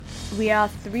We are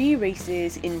 3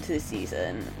 races into the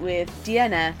season, with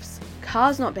DNFs,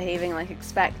 cars not behaving like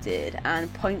expected,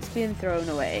 and points being thrown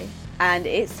away. And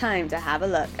it's time to have a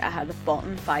look at how the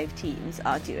bottom 5 teams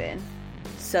are doing.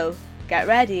 So get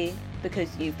ready,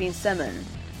 because you've been summoned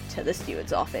to the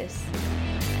steward's office.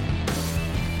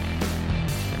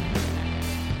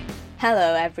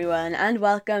 Hello everyone, and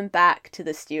welcome back to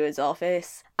the steward's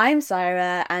office. I'm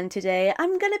Syra, and today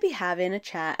I'm going to be having a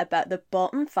chat about the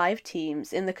bottom 5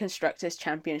 teams in the Constructors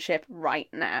Championship right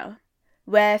now.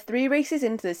 We're 3 races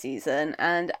into the season,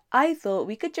 and I thought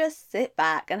we could just sit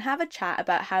back and have a chat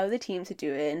about how the teams are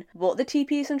doing, what the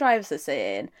TPs and drivers are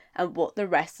saying, and what the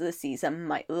rest of the season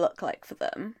might look like for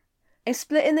them. I'm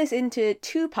splitting this into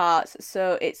 2 parts,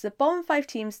 so it's the bottom 5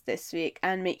 teams this week,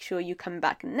 and make sure you come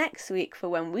back next week for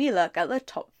when we look at the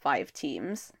top 5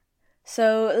 teams.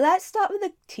 So let's start with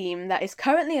the team that is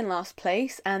currently in last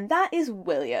place, and that is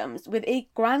Williams, with a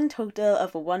grand total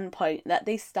of 1 point that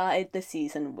they started the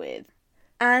season with.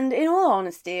 And in all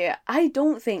honesty, I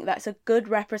don't think that's a good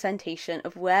representation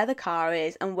of where the car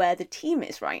is and where the team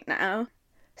is right now.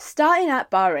 Starting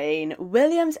at Bahrain,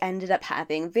 Williams ended up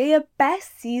having their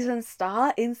best season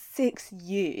start in 6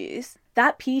 years.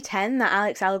 That P10 that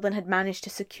Alex Albon had managed to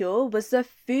secure was the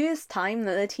first time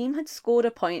that the team had scored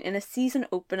a point in a season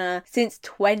opener since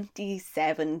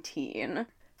 2017.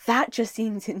 That just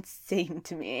seems insane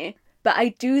to me. But I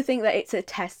do think that it's a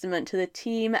testament to the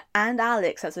team and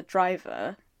Alex as a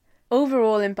driver.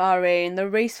 Overall in Bahrain, the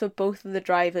race for both of the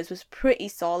drivers was pretty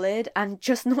solid, and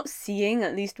just not seeing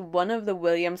at least one of the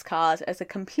Williams cars as a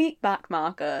complete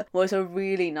backmarker was a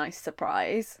really nice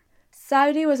surprise.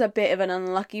 Saudi was a bit of an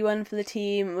unlucky one for the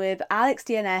team, with Alex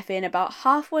DNFing about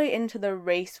halfway into the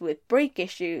race with brake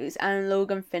issues and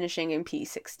Logan finishing in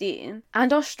P16.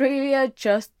 And Australia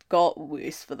just got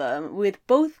worse for them, with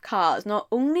both cars not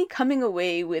only coming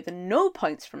away with no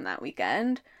points from that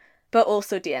weekend, but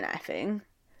also DNFing.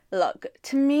 Look,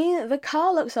 to me, the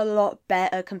car looks a lot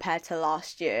better compared to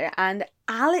last year, and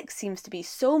Alex seems to be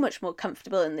so much more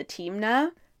comfortable in the team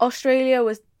now. Australia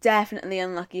was definitely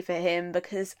unlucky for him,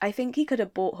 because I think he could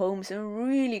have brought home some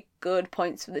really good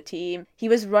points for the team. He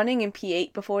was running in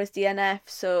P8 before his DNF,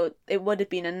 so it would have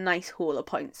been a nice haul of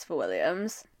points for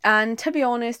Williams. And to be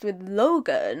honest, with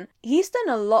Logan, he's done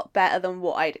a lot better than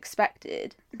what I'd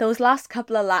expected. Those last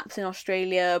couple of laps in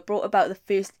Australia brought about the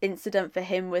first incident for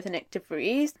him with Nick de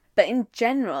Vries, but in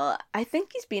general, I think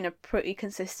he's been a pretty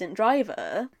consistent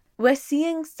driver. We're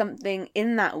seeing something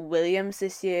in that Williams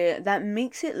this year that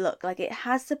makes it look like it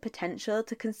has the potential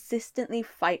to consistently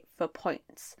fight for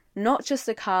points. Not just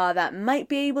a car that might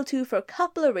be able to for a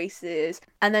couple of races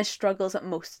and then struggles at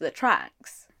most of the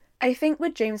tracks. I think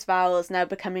with James Vowles now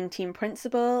becoming team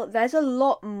principal, there's a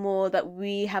lot more that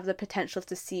we have the potential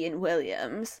to see in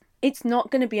Williams. It's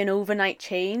not going to be an overnight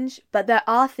change, but there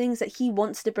are things that he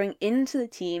wants to bring into the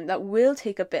team that will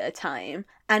take a bit of time,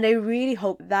 and I really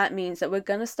hope that means that we're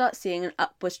going to start seeing an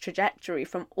upwards trajectory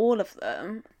from all of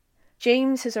them.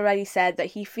 James has already said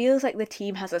that he feels like the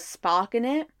team has a spark in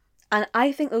it, and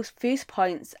I think those first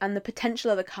points and the potential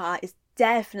of the car is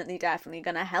definitely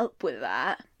going to help with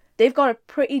that. They've got a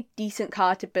pretty decent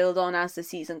car to build on as the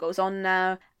season goes on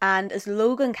now, and as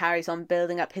Logan carries on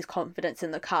building up his confidence in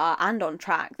the car and on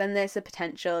track, then there's the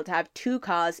potential to have 2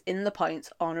 cars in the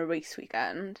points on a race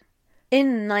weekend.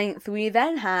 In 9th, we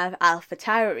then have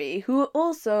AlphaTauri, who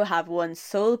also have 1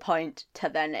 sole point to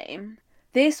their name.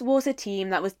 This was a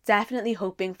team that was definitely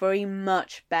hoping for a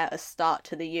much better start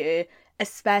to the year,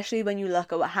 especially when you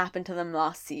look at what happened to them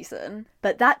last season,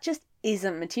 but that just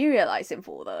isn't materialising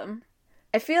for them.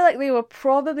 I feel like they were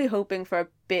probably hoping for a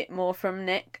bit more from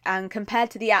Nick, and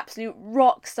compared to the absolute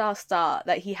rockstar start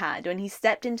that he had when he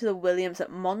stepped into the Williams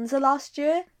at Monza last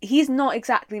year, he's not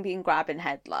exactly been grabbing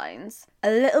headlines.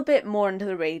 A little bit more under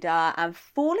the radar and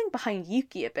falling behind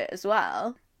Yuki a bit as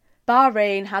well.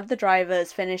 Bahrain had the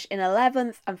drivers finish in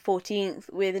 11th and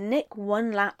 14th with Nick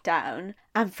 1 lap down,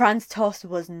 and Franz Tost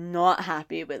was not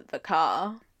happy with the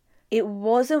car. It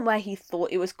wasn't where he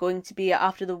thought it was going to be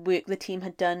after the work the team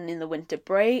had done in the winter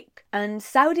break, and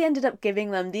Saudi ended up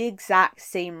giving them the exact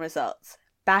same results,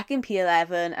 back in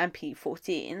P11 and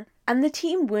P14. And the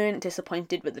team weren't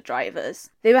disappointed with the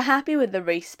drivers. They were happy with the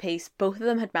race pace both of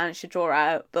them had managed to draw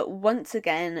out, but once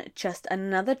again, just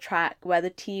another track where the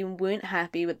team weren't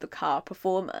happy with the car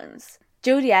performance.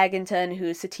 Jody Egginton,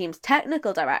 who's the team's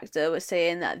technical director, was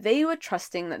saying that they were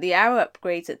trusting that the aero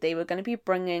upgrades that they were going to be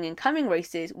bringing in coming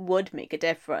races would make a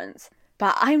difference.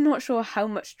 But I'm not sure how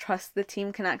much trust the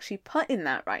team can actually put in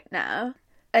that right now.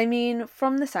 I mean,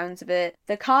 from the sounds of it,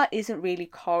 the car isn't really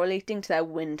correlating to their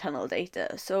wind tunnel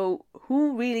data, so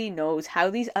who really knows how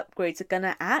these upgrades are going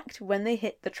to act when they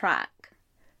hit the track?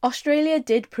 Australia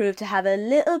did prove to have a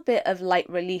little bit of light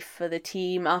relief for the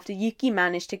team after Yuki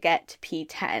managed to get to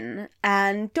P10.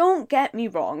 And don't get me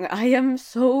wrong, I am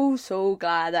so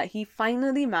glad that he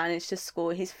finally managed to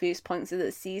score his first points of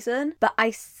the season, but I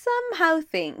somehow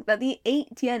think that the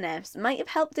 8 DNFs might have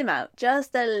helped him out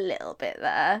just a little bit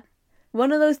there.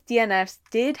 One of those DNFs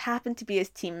did happen to be his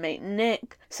teammate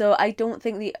Nick, so I don't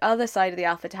think the other side of the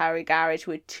AlphaTauri garage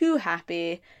were too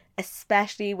happy,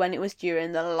 especially when it was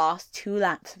during the last 2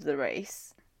 laps of the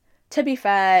race. To be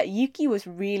fair, Yuki was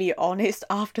really honest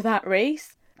after that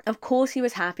race. Of course he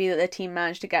was happy that the team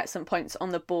managed to get some points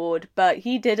on the board, but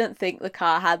he didn't think the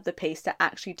car had the pace to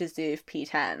actually deserve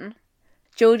P10.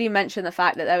 Jody mentioned the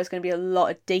fact that there was going to be a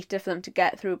lot of data for them to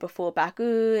get through before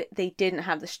Baku. They didn't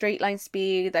have the straight line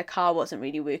speed, their car wasn't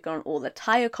really working on all the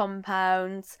tyre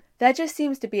compounds. There just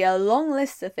seems to be a long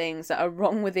list of things that are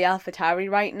wrong with the AlphaTauri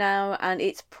right now, and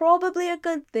it's probably a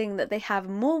good thing that they have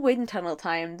more wind tunnel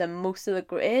time than most of the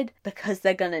grid because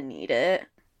they're going to need it.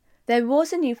 There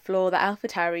was a new floor that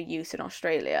AlphaTauri used in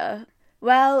Australia.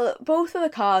 Well, both of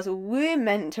the cars were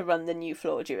meant to run the new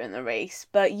floor during the race,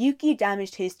 but Yuki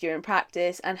damaged his during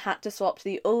practice and had to swap to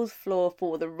the old floor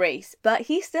for the race, but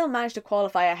he still managed to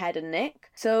qualify ahead of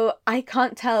Nick, so I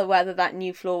can't tell whether that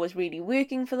new floor was really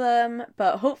working for them,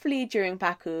 but hopefully during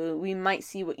Baku we might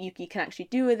see what Yuki can actually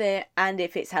do with it and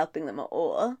if it's helping them at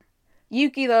all.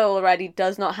 Yuki though already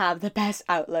does not have the best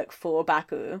outlook for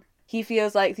Baku. He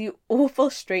feels like the awful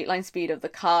straight line speed of the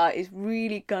car is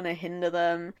really gonna hinder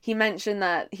them. He mentioned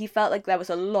that he felt like there was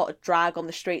a lot of drag on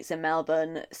the straights in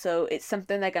Melbourne, so it's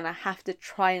something they're gonna have to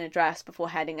try and address before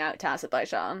heading out to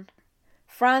Azerbaijan.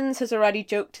 Franz has already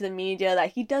joked to the media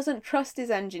that he doesn't trust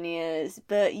his engineers,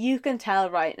 but you can tell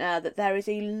right now that there is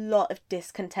a lot of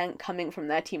discontent coming from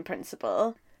their team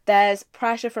principal. There's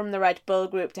pressure from the Red Bull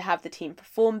group to have the team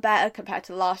perform better compared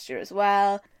to last year as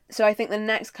well. So I think the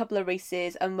next couple of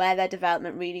races and where their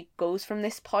development really goes from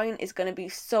this point is going to be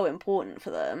so important for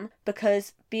them,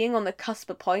 because being on the cusp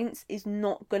of points is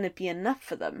not going to be enough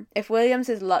for them. If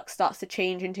Williams' luck starts to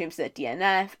change in terms of the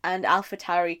DNF and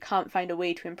AlphaTauri can't find a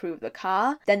way to improve the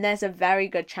car, then there's a very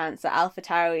good chance that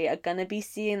AlphaTauri are going to be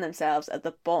seeing themselves at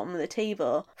the bottom of the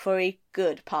table for a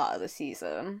good part of the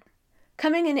season.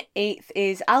 Coming in 8th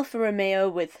is Alfa Romeo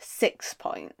with 6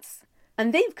 points.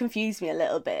 And they've confused me a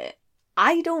little bit.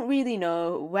 I don't really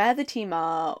know where the team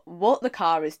are, what the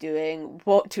car is doing,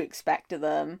 what to expect of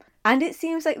them, and it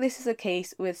seems like this is a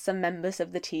case with some members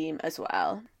of the team as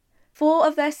well. 4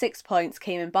 of their 6 points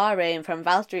came in Bahrain from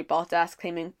Valtteri Bottas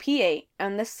claiming P8,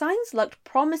 and the signs looked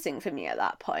promising for me at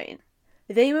that point.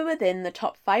 They were within the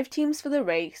top 5 teams for the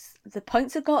race, the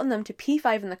points had gotten them to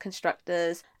P5 in the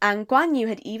Constructors, and Guan Yu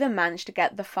had even managed to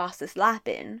get the fastest lap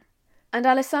in. And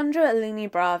Alessandro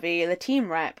Alini Bravi, the team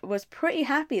rep, was pretty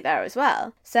happy there as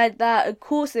well. Said that of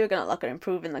course they were going to look at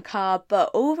improving the car,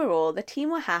 but overall the team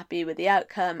were happy with the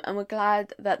outcome and were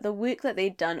glad that the work that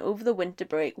they'd done over the winter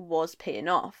break was paying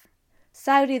off.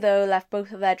 Saudi though left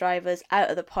both of their drivers out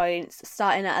of the points,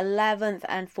 starting at 11th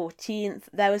and 14th.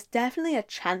 There was definitely a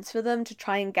chance for them to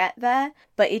try and get there,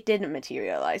 but it didn't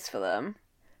materialise for them.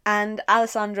 And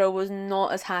Alessandro was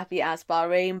not as happy as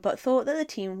Bahrain, but thought that the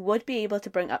team would be able to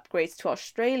bring upgrades to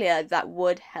Australia that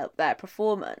would help their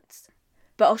performance.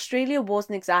 But Australia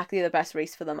wasn't exactly the best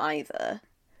race for them either.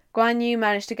 Guan Yu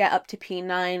managed to get up to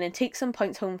P9 and take some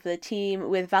points home for the team,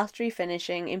 with Valtteri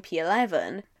finishing in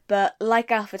P11, but like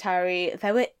AlphaTauri,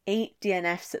 there were 8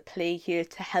 DNFs at play here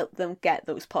to help them get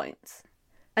those points.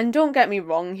 And don't get me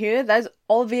wrong here, there's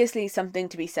obviously something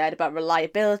to be said about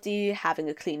reliability, having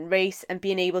a clean race, and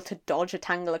being able to dodge a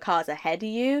tangle of cars ahead of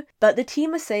you, but the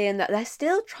team are saying that they're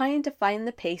still trying to find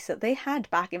the pace that they had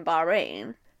back in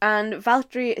Bahrain. And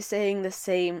Valtteri is saying the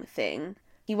same thing.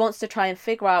 He wants to try and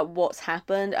figure out what's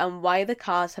happened and why the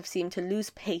cars have seemed to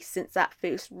lose pace since that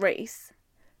first race.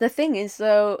 The thing is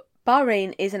though,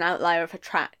 Bahrain is an outlier of a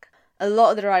track. A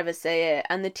lot of the drivers say it,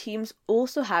 and the teams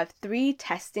also have 3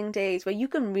 testing days where you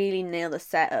can really nail the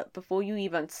setup before you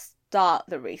even start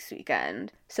the race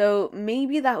weekend. So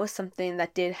maybe that was something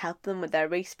that did help them with their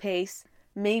race pace.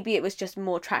 Maybe it was just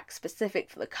more track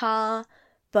specific for the car,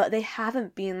 but they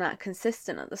haven't been that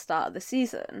consistent at the start of the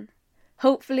season.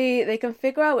 Hopefully they can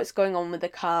figure out what's going on with the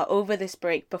car over this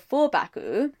break before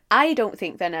Baku. I don't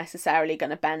think they're necessarily going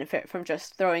to benefit from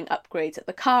just throwing upgrades at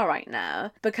the car right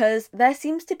now, because there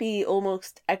seems to be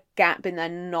almost a gap in their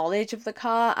knowledge of the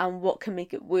car and what can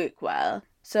make it work well.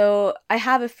 So I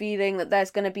have a feeling that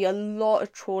there's going to be a lot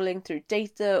of trawling through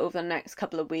data over the next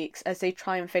couple of weeks as they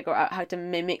try and figure out how to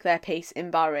mimic their pace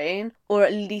in Bahrain, or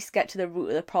at least get to the root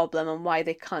of the problem and why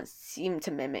they can't seem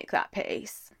to mimic that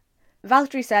pace.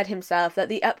 Valtteri said himself that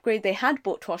the upgrade they had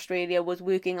brought to Australia was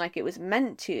working like it was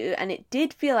meant to, and it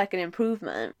did feel like an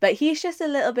improvement, but he's just a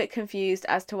little bit confused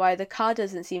as to why the car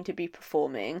doesn't seem to be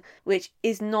performing, which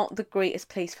is not the greatest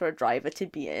place for a driver to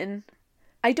be in.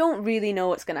 I don't really know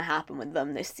what's going to happen with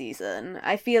them this season.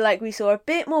 I feel like we saw a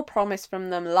bit more promise from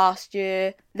them last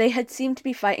year. They had seemed to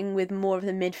be fighting with more of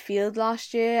the midfield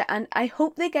last year, and I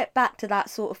hope they get back to that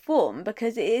sort of form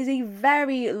because it is a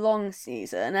very long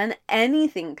season and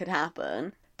anything could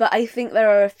happen. But I think there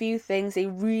are a few things they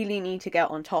really need to get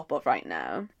on top of right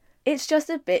now. It's just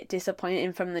a bit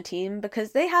disappointing from the team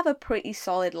because they have a pretty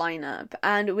solid lineup,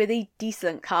 and with a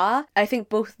decent car, I think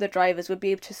both the drivers would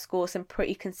be able to score some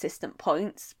pretty consistent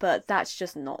points, but that's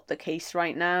just not the case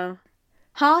right now.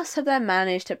 Haas have then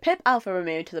managed to pip Alfa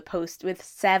Romeo to the post with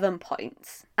 7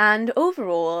 points, and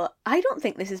overall, I don't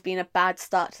think this has been a bad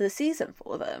start to the season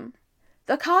for them.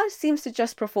 The car seems to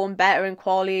just perform better in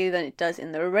quali than it does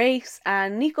in the race,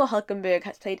 and Nico Hülkenberg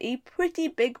has played a pretty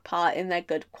big part in their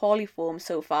good quali form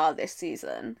so far this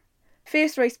season.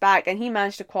 First race back, and he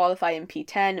managed to qualify in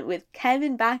P10 with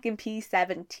Kevin back in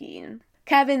P17.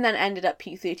 Kevin then ended up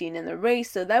P13 in the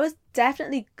race, so there was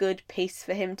definitely good pace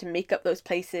for him to make up those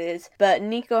places, but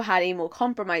Nico had a more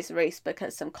compromised race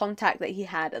because some contact that he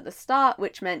had at the start,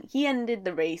 which meant he ended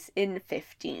the race in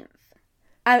 15th.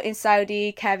 Out in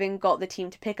Saudi, Kevin got the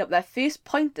team to pick up their first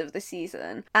point of the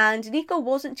season, and Nico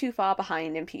wasn't too far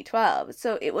behind in P12,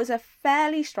 so it was a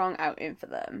fairly strong outing for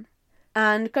them.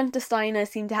 And Gunther Steiner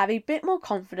seemed to have a bit more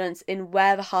confidence in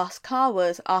where the Haas car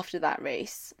was after that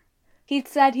race. He'd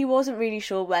said he wasn't really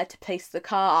sure where to place the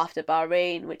car after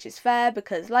Bahrain, which is fair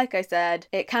because, like I said,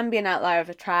 it can be an outlier of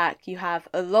a track. You have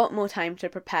a lot more time to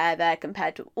prepare there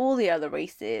compared to all the other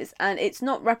races, and it's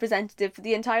not representative for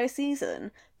the entire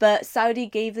season. But Saudi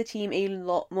gave the team a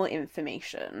lot more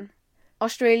information.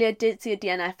 Australia did see a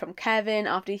DNF from Kevin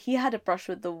after he had a brush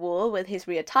with the wall with his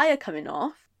rear tyre coming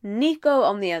off. Nico,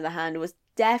 on the other hand, was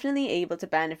definitely able to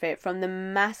benefit from the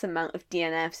mass amount of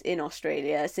DNFs in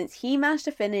Australia since he managed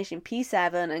to finish in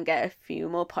P7 and get a few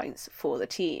more points for the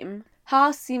team.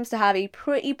 Haas seems to have a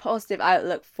pretty positive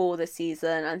outlook for the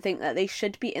season and think that they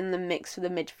should be in the mix for the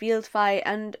midfield fight,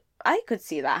 and I could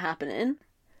see that happening.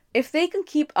 If they can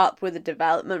keep up with the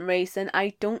development race, then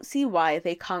I don't see why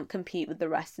they can't compete with the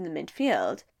rest in the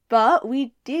midfield. But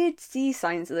we did see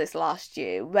signs of this last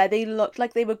year, where they looked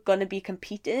like they were going to be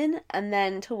competing, and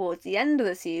then towards the end of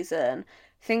the season,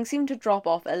 things seemed to drop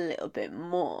off a little bit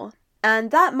more. And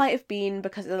that might have been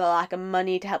because of the lack of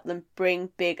money to help them bring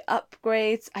big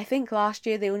upgrades. I think last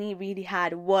year they only really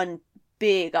had one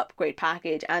big upgrade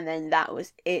package, and then that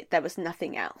was it. There was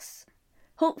nothing else.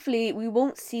 Hopefully, we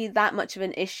won't see that much of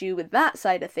an issue with that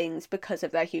side of things because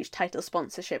of their huge title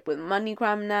sponsorship with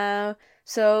MoneyGram now.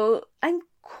 So I'm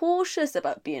cautious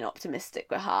about being optimistic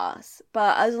with Haas,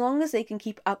 but as long as they can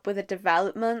keep up with the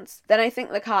developments, then I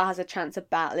think the car has a chance of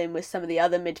battling with some of the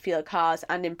other midfield cars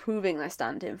and improving their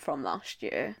standing from last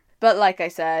year. But like I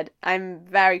said, I'm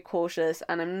very cautious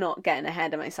and I'm not getting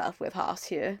ahead of myself with Haas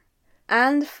here.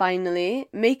 And finally,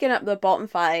 making up the bottom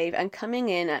 5 and coming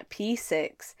in at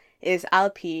P6 is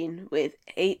Alpine with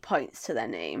 8 points to their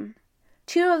name.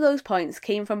 2 of those points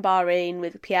came from Bahrain,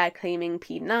 with Pierre claiming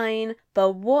P9,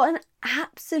 but what an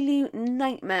absolute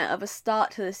nightmare of a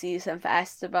start to the season for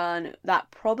Esteban that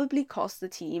probably cost the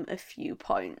team a few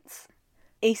points.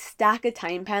 A stack of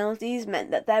time penalties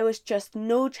meant that there was just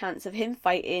no chance of him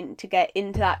fighting to get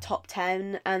into that top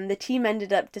 10, and the team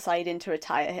ended up deciding to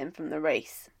retire him from the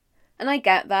race. And I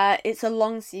get that, it's a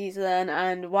long season,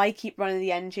 and why keep running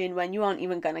the engine when you aren't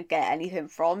even going to get anything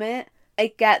from it?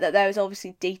 I get that there is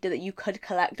obviously data that you could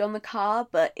collect on the car,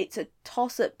 but it's a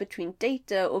toss-up between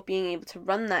data or being able to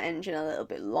run that engine a little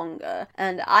bit longer.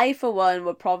 And I, for one,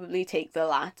 would probably take the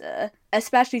latter,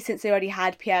 especially since they already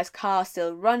had Pierre's car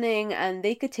still running and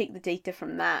they could take the data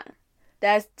from that.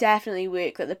 There's definitely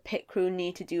work that the pit crew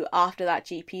need to do after that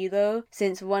GP though,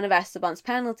 since one of Esteban's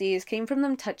penalties came from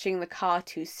them touching the car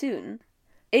too soon.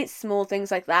 It's small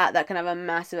things like that that can have a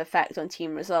massive effect on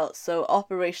team results, so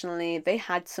operationally they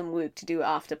had some work to do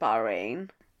after Bahrain.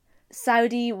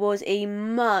 Saudi was a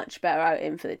much better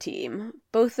outing for the team.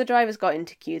 Both the drivers got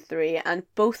into Q3 and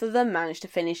both of them managed to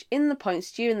finish in the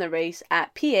points during the race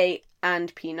at P8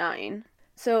 and P9.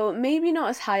 So maybe not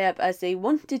as high up as they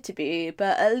wanted to be,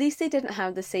 but at least they didn't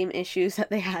have the same issues that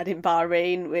they had in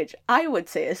Bahrain, which I would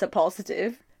say is a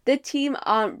positive. The team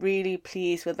aren't really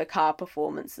pleased with the car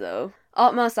performance though.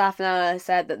 Otmar Safnauer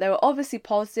said that there were obviously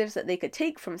positives that they could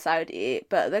take from Saudi,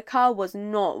 but the car was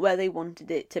not where they wanted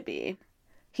it to be.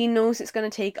 He knows it's going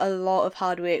to take a lot of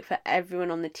hard work for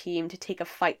everyone on the team to take a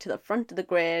fight to the front of the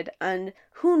grid, and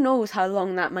who knows how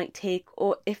long that might take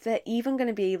or if they're even going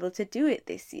to be able to do it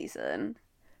this season.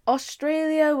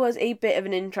 Australia was a bit of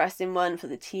an interesting one for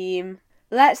the team.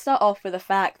 Let's start off with the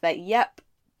fact that, yep,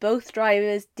 both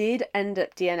drivers did end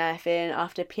up DNFing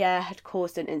after Pierre had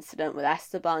caused an incident with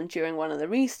Esteban during one of the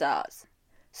restarts.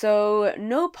 So,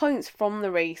 no points from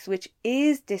the race, which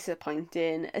is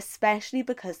disappointing, especially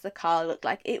because the car looked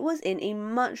like it was in a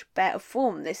much better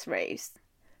form this race.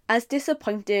 As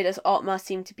disappointed as Otmar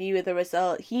seemed to be with the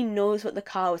result, he knows what the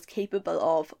car was capable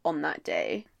of on that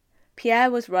day. Pierre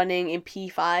was running in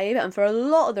P5, and for a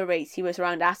lot of the race he was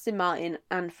around Aston Martin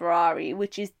and Ferrari,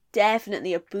 which is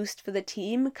definitely a boost for the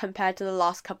team compared to the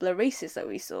last couple of races that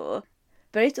we saw.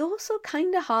 But it's also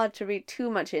kind of hard to read too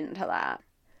much into that.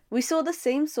 We saw the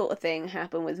same sort of thing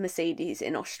happen with Mercedes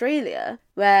in Australia,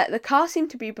 where the car seemed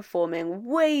to be performing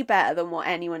way better than what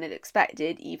anyone had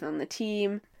expected, even on the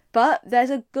team. But there's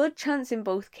a good chance in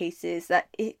both cases that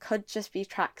it could just be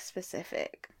track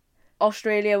specific.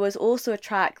 Australia was also a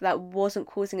track that wasn't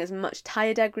causing as much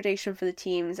tyre degradation for the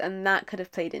teams, and that could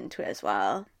have played into it as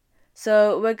well.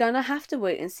 So we're going to have to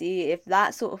wait and see if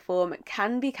that sort of form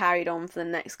can be carried on for the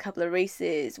next couple of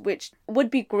races, which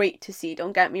would be great to see,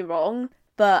 don't get me wrong.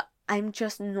 But I'm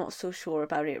just not so sure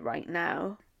about it right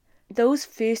now. Those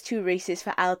first two races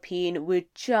for Alpine were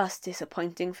just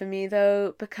disappointing for me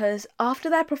though, because after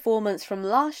their performance from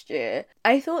last year,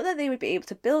 I thought that they would be able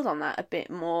to build on that a bit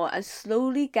more and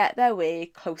slowly get their way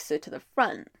closer to the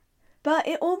front. But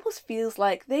it almost feels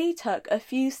like they took a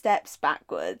few steps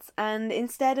backwards, and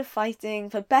instead of fighting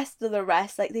for best of the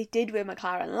rest like they did with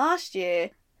McLaren last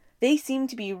year, they seem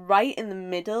to be right in the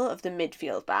middle of the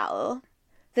midfield battle.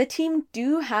 The team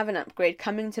do have an upgrade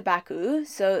coming to Baku,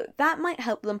 so that might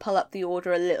help them pull up the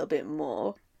order a little bit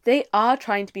more. They are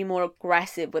trying to be more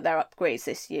aggressive with their upgrades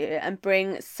this year and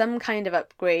bring some kind of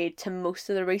upgrade to most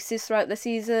of the races throughout the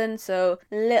season, so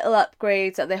little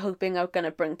upgrades that they're hoping are going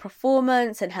to bring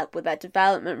performance and help with their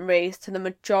development race to the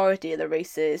majority of the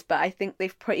races, but I think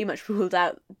they've pretty much ruled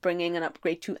out bringing an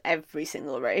upgrade to every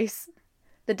single race.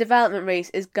 The development race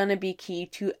is going to be key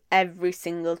to every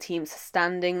single team's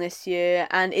standing this year,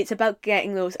 and it's about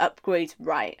getting those upgrades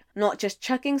right, not just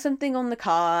chucking something on the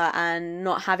car and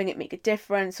not having it make a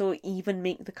difference or even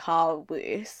make the car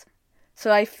worse.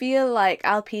 So I feel like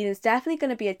Alpine is definitely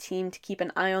going to be a team to keep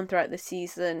an eye on throughout the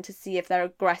season to see if their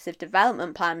aggressive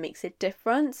development plan makes a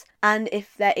difference, and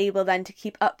if they're able then to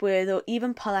keep up with or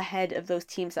even pull ahead of those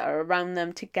teams that are around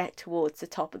them to get towards the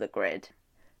top of the grid.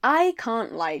 I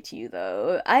can't lie to you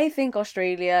though, I think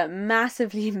Australia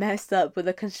massively messed up with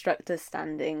the Constructors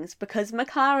standings because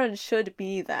McLaren should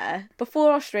be there.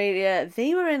 Before Australia,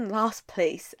 they were in last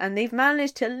place and they've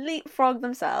managed to leapfrog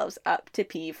themselves up to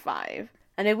P5.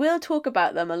 And I will talk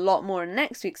about them a lot more in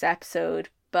next week's episode,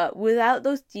 but without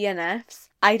those DNFs,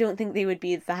 I don't think they would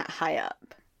be that high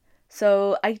up.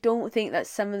 So I don't think that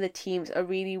some of the teams are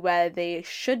really where they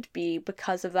should be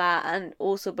because of that, and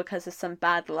also because of some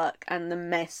bad luck and the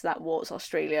mess that was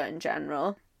Australia in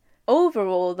general.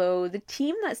 Overall though, the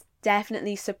team that's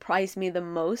definitely surprised me the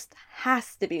most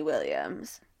has to be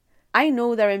Williams. I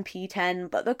know they're in P10,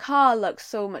 but the car looks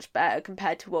so much better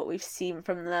compared to what we've seen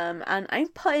from them, and I'm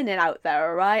putting it out there,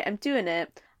 alright? I'm doing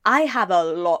it. I have a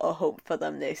lot of hope for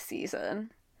them this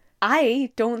season.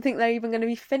 I don't think they're even going to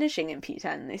be finishing in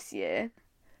P10 this year.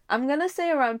 I'm going to say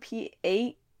around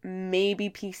P8, maybe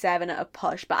P7 at a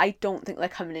push, but I don't think they're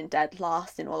coming in dead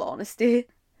last in all honesty.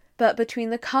 But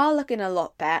between the car looking a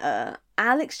lot better,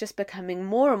 Alex just becoming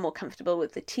more and more comfortable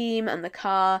with the team and the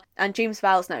car, and James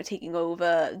Vowles now taking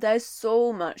over, there's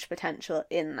so much potential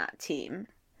in that team.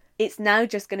 It's now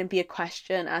just going to be a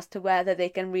question as to whether they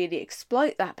can really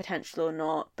exploit that potential or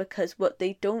not, because what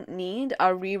they don't need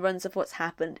are reruns of what's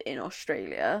happened in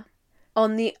Australia.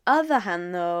 On the other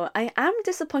hand though, I am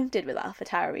disappointed with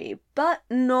AlphaTauri, but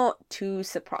not too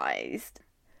surprised.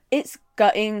 It's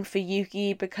gutting for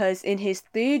Yuki because in his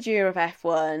third year of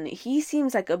F1, he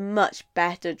seems like a much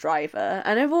better driver,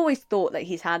 and I've always thought that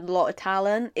he's had a lot of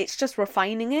talent, it's just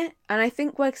refining it, and I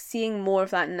think we're seeing more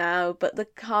of that now, but the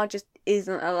car just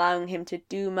isn't allowing him to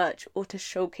do much or to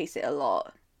showcase it a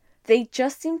lot. They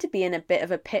just seem to be in a bit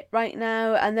of a pit right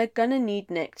now, and they're gonna need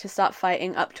Nick to start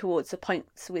fighting up towards the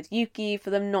points with Yuki for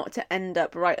them not to end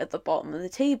up right at the bottom of the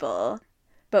table.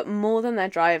 But more than their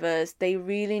drivers, they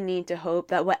really need to hope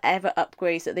that whatever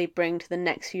upgrades that they bring to the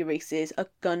next few races are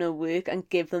gonna work and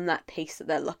give them that pace that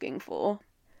they're looking for.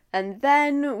 And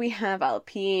then we have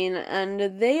Alpine,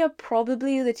 and they are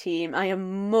probably the team I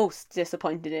am most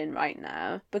disappointed in right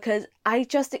now, because I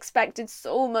just expected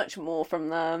so much more from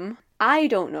them. I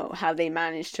don't know how they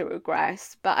managed to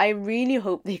regress, but I really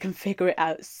hope they can figure it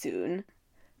out soon.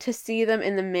 To see them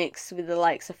in the mix with the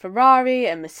likes of Ferrari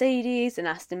and Mercedes and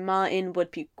Aston Martin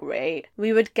would be great.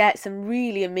 We would get some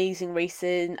really amazing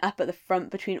racing up at the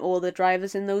front between all the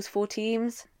drivers in those 4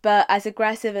 teams. But as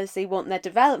aggressive as they want their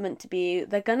development to be,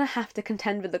 they're going to have to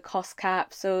contend with the cost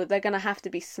cap, so they're going to have to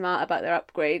be smart about their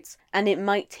upgrades, and it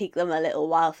might take them a little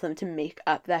while for them to make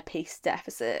up their pace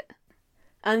deficit.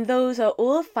 And those are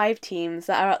all 5 teams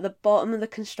that are at the bottom of the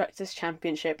Constructors'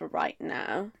 Championship right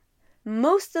now.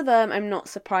 Most of them I'm not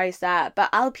surprised at,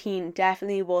 but Alpine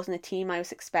definitely wasn't a team I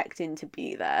was expecting to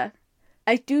be there.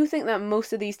 I do think that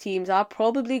most of these teams are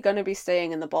probably going to be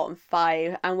staying in the bottom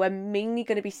 5, and we're mainly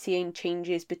going to be seeing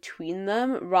changes between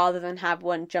them rather than have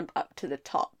one jump up to the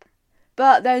top.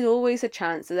 But there's always a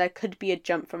chance that there could be a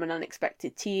jump from an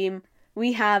unexpected team.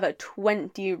 We have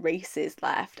 20 races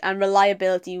left, and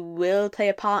reliability will play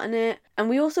a part in it, and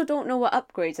we also don't know what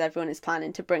upgrades everyone is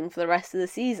planning to bring for the rest of the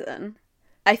season.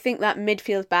 I think that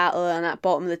midfield battle and that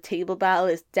bottom of the table battle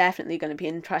is definitely going to be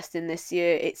interesting this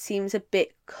year. It seems a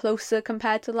bit closer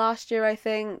compared to last year, I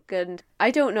think, and I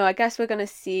don't know, I guess we're going to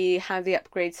see how the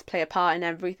upgrades play a part in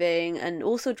everything, and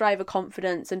also driver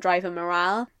confidence and driver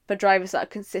morale. For drivers that are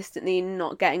consistently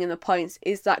not getting in the points,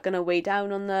 is that going to weigh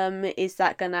down on them? Is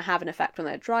that going to have an effect on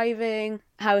their driving?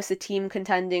 How is the team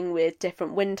contending with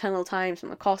different wind tunnel times from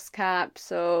the cost cap?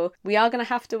 So we are going to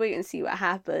have to wait and see what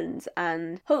happens,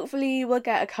 and hopefully we'll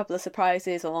get a couple of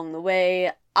surprises along the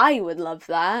way. I would love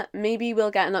that. Maybe we'll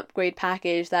get an upgrade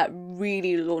package that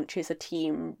really launches a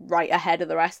team right ahead of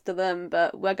the rest of them,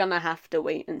 but we're going to have to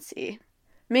wait and see.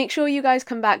 Make sure you guys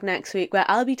come back next week, where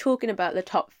I'll be talking about the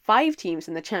top 5 teams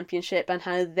in the championship and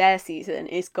how their season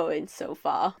is going so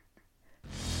far.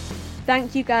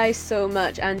 Thank you guys so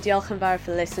much, and diolch yn fawr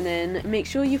for listening. Make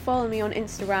sure you follow me on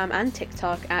Instagram and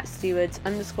TikTok at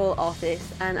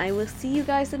stewards_office, and I will see you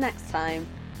guys the next time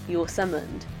you're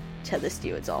summoned to the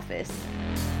Stewards' office.